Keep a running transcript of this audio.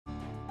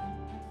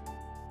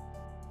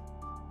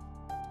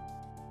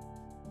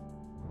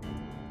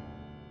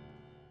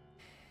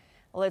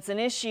Well, it's an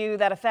issue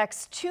that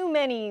affects too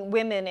many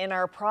women in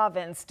our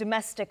province,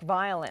 domestic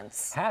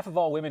violence. Half of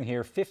all women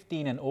here,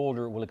 15 and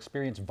older, will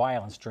experience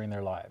violence during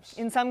their lives.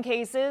 In some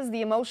cases,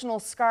 the emotional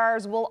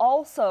scars will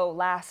also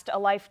last a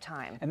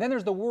lifetime. And then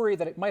there's the worry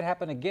that it might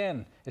happen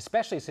again,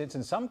 especially since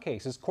in some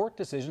cases, court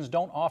decisions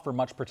don't offer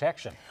much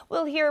protection.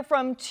 We'll hear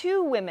from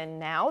two women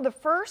now. The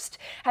first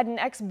had an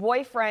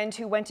ex-boyfriend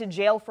who went to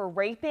jail for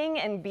raping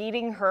and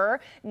beating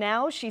her.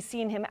 Now she's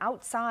seen him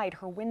outside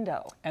her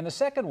window. And the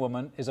second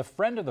woman is a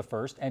friend of the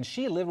first, and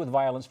she lived with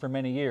violence for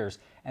many years.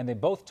 And they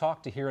both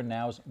talked to Here and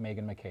Now's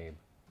Megan McCabe.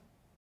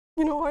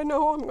 You know, I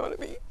know I'm going to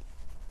be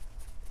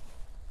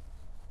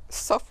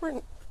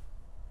suffering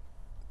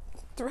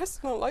the rest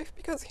of my life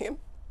because of him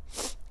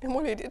and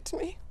what he did to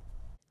me.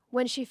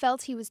 When she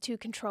felt he was too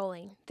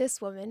controlling, this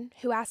woman,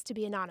 who asked to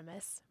be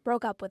anonymous,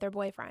 broke up with her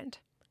boyfriend.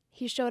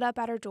 He showed up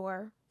at her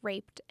door,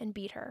 raped, and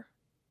beat her.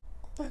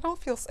 I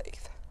don't feel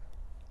safe.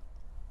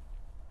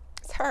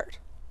 It's hard.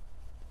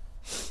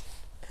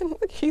 And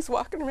like, he's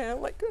walking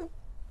around like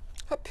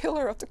a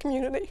pillar of the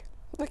community,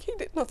 like he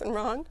did nothing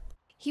wrong.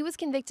 He was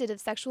convicted of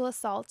sexual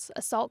assault,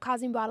 assault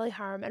causing bodily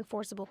harm, and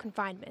forcible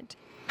confinement.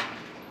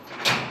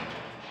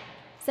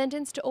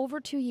 Sentenced to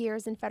over 2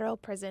 years in federal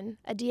prison,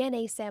 a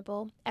DNA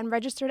sample, and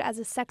registered as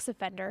a sex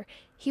offender,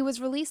 he was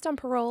released on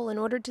parole in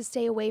order to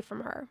stay away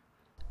from her.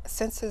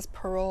 Since his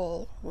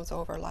parole was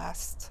over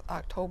last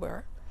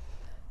October,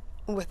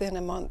 within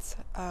a month,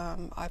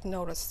 I've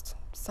noticed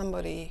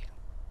somebody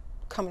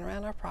coming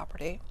around our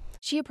property.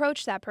 She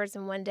approached that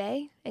person one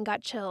day and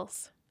got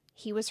chills.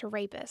 He was her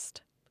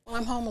rapist.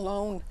 I'm home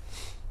alone.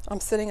 I'm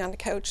sitting on the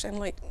couch and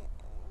like,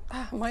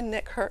 my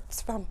neck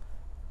hurts from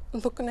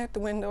looking out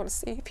the window to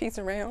see if he's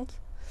around.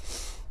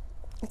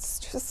 It's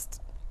just,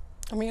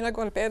 I mean, I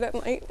go to bed at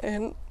night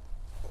and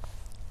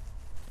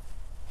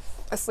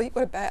I sleep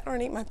with a bat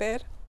underneath my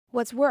bed.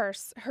 What's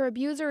worse, her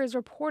abuser is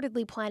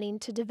reportedly planning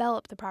to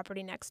develop the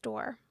property next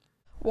door.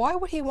 Why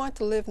would he want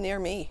to live near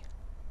me?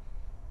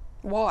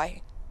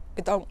 Why?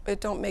 It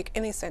don't make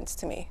any sense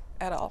to me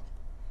at all.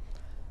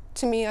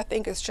 To me, I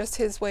think it's just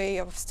his way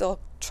of still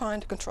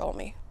trying to control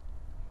me.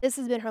 This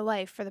has been her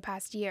life for the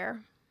past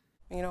year.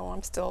 You know,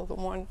 I'm still the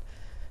one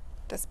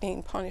that's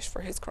being punished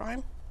for his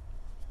crime.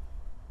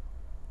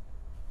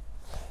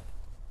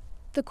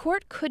 The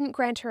court couldn't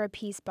grant her a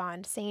peace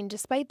bond, saying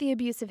despite the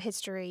abusive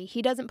history,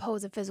 he doesn't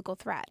pose a physical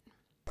threat.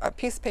 A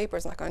piece of paper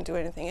is not going to do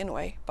anything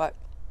anyway, but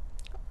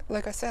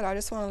like I said, I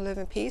just want to live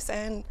in peace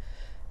and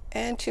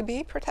to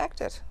be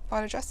protected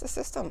by the justice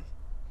system.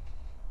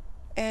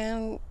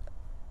 And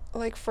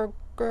like for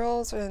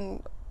girls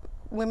and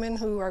women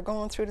who are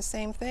going through the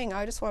same thing,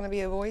 I just want to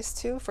be a voice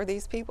too for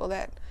these people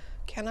that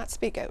cannot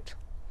speak out,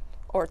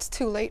 or it's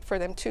too late for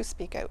them to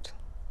speak out.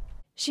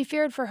 She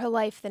feared for her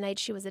life the night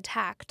she was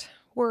attacked,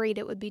 worried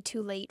it would be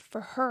too late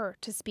for her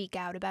to speak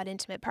out about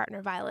intimate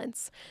partner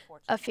violence,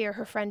 a fear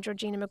her friend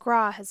Georgina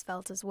McGraw has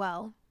felt as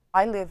well.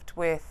 I lived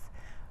with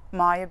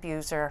my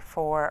abuser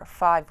for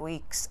 5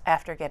 weeks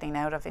after getting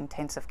out of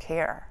intensive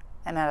care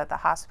and out of the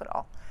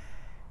hospital.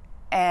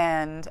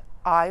 And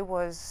I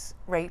was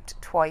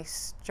raped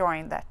twice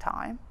during that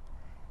time.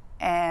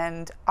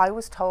 And I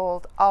was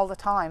told all the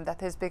time that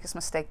his biggest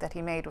mistake that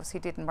he made was he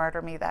didn't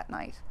murder me that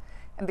night.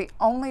 And the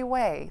only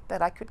way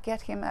that I could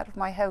get him out of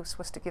my house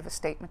was to give a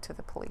statement to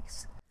the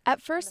police.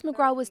 At first,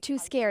 McGraw was too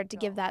scared to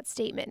give that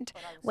statement.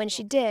 When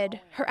she did,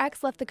 her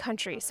ex left the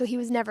country, so he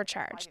was never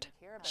charged.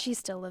 She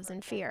still lives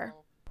in fear.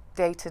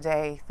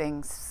 Day-to-day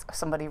things,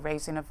 somebody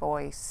raising a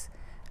voice,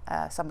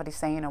 somebody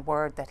saying a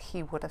word that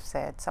he would have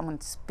said, someone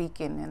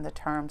speaking in the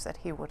terms that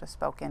he would have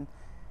spoken,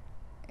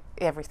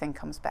 everything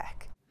comes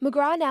back.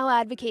 McGraw now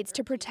advocates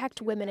to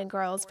protect women and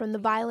girls from the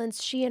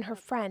violence she and her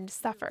friend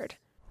suffered.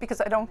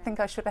 Because I don't think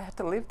I should have had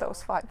to live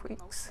those 5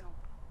 weeks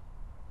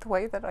the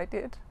way that I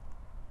did,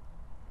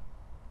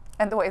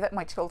 and the way that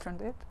my children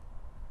did.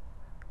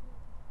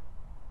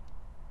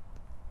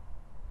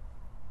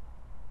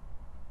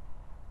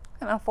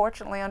 And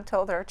unfortunately,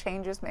 until there are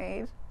changes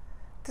made,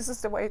 this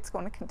is the way it's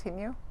going to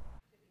continue.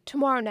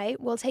 Tomorrow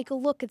night, we'll take a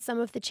look at some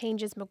of the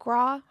changes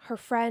McGraw, her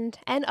friend,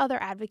 and other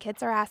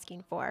advocates are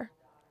asking for.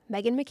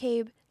 Megan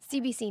McCabe,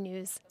 CBC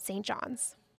News, St. John's.